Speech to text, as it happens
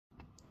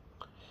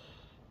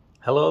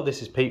Hello,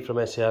 this is Pete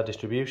from SCR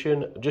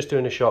Distribution. Just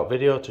doing a short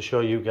video to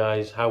show you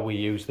guys how we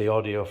use the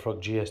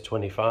AudioFrog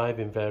GS25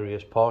 in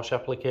various Porsche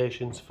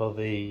applications for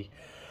the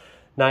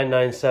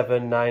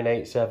 997,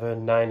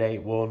 987,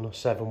 981,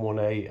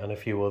 718 and a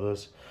few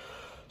others.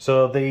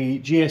 So the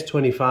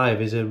GS25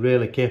 is a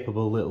really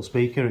capable little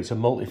speaker. It's a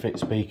multi-fit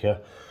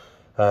speaker.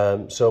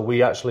 So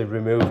we actually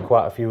removed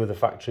quite a few of the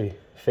factory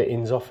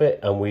fittings off it,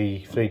 and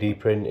we 3D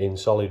print in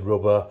solid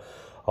rubber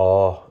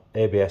or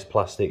ABS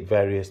plastic,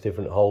 various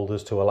different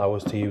holders to allow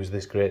us to use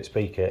this great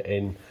speaker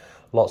in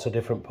lots of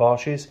different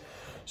Porsches.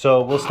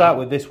 So we'll start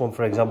with this one,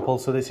 for example.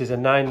 So this is a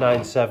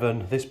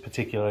 997. This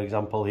particular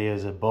example here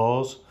is a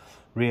Bose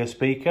rear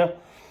speaker.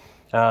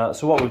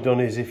 So what we've done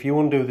is, if you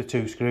undo the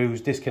two screws,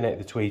 disconnect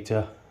the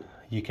tweeter,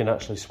 you can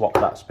actually swap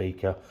that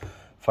speaker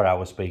for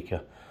our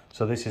speaker.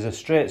 So this is a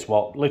straight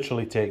swap,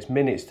 literally takes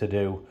minutes to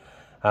do,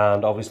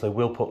 and obviously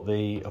we'll put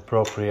the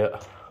appropriate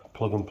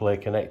plug and play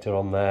connector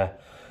on there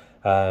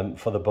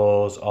for the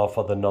Bose or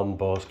for the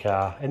non-Bose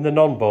car. In the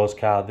non-Bose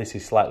car, this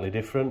is slightly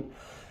different,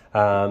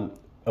 and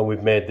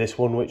we've made this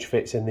one which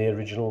fits in the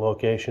original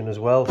location as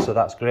well, so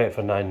that's great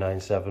for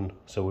 997.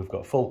 So we've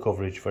got full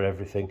coverage for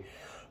everything: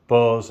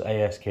 Bose,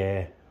 ASK,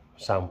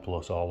 Sound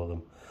Plus, all of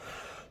them.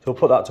 So we'll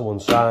put that to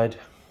one side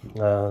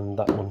and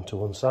that one to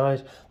one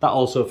side. That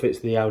also fits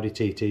the Audi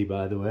TT,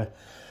 by the way.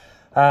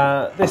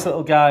 This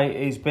little guy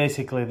is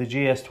basically the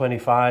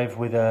GS25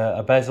 with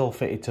a bezel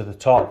fitted to the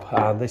top,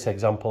 and this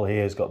example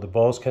here has got the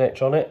Bose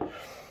connector on it,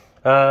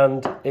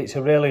 and it's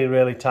a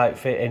really tight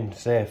fit in,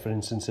 say for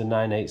instance a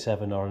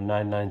 987 or a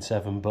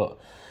 997, but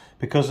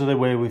because of the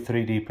way we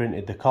 3D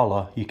printed the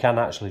collar, you can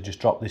actually just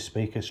drop this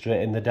speaker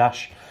straight in the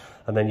dash,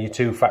 and then your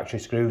two factory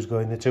screws go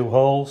in the two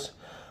holes,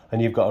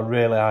 and you've got a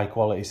really high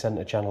quality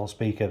centre channel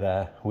speaker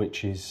there,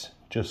 which is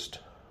just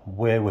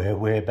way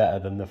better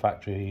than the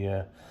factory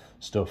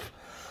stuff.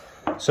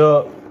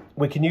 So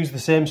we can use the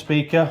same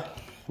speaker,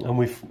 and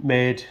we've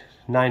made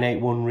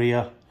 981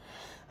 rear,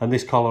 and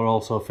this collar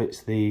also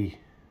fits the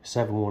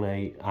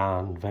 718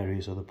 and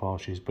various other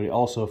Porsches, but it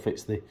also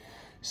fits the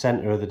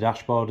centre of the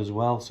dashboard as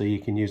well, so you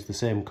can use the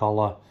same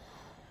collar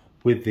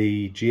with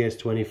the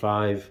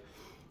GS25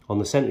 on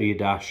the centre of your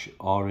dash,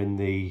 or in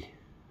the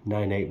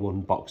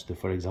 981 Boxster,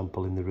 for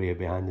example, in the rear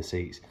behind the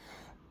seats.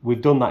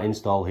 We've done that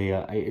install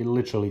here. It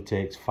literally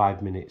takes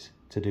 5 minutes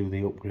to do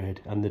the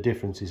upgrade, and the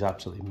difference is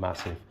absolutely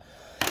massive.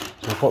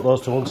 So we'll put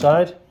those to one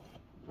side.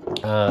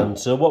 And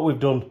so what we've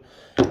done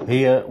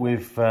here,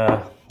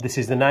 this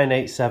is the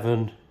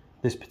 987.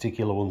 This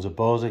particular one's a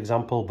Bose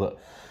example, but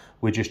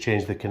we just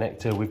changed the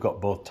connector. We've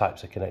got both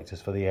types of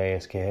connectors for the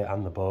ASK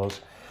and the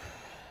Bose.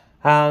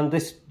 And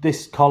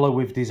this collar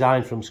we've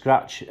designed from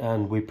scratch,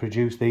 and we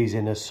produce these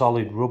in a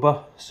solid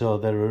rubber, so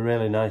they're a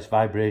really nice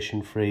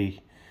vibration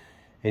free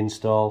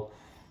install,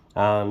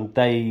 and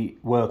they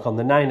work on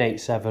the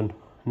 987,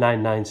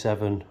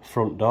 997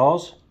 front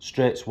doors,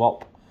 straight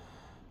swap,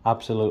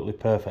 absolutely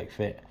perfect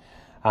fit,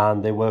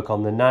 and they work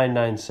on the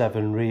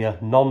 997 rear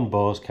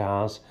non-Bose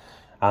cars,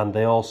 and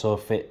they also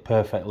fit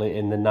perfectly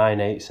in the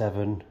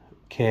 987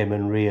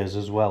 Cayman rears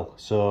as well.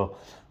 So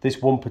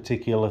this one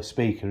particular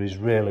speaker is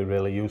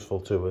really useful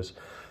to us,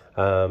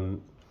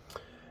 and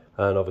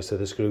obviously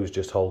the screws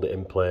just hold it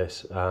in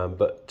place,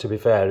 but to be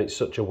fair, it's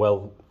such a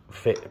well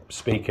fit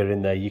speaker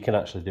in there, you can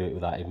actually do it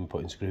without even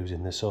putting screws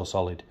in. They're so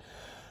solid.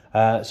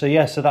 So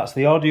yeah, so that's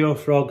the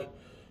AudioFrog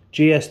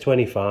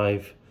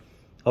GS25.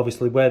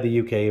 Obviously we're the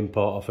UK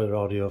importer for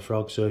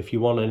AudioFrog, so if you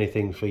want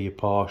anything for your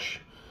Porsche,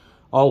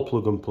 all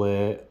plug and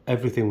play,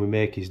 everything we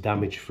make is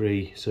damage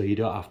free, so you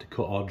don't have to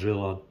cut or drill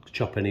or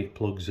chop any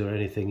plugs or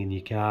anything in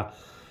your car.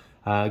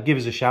 Give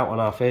us a shout on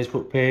our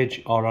Facebook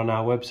page or on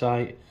our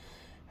website,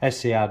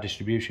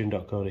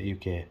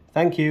 scrdistribution.co.uk.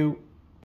 Thank you.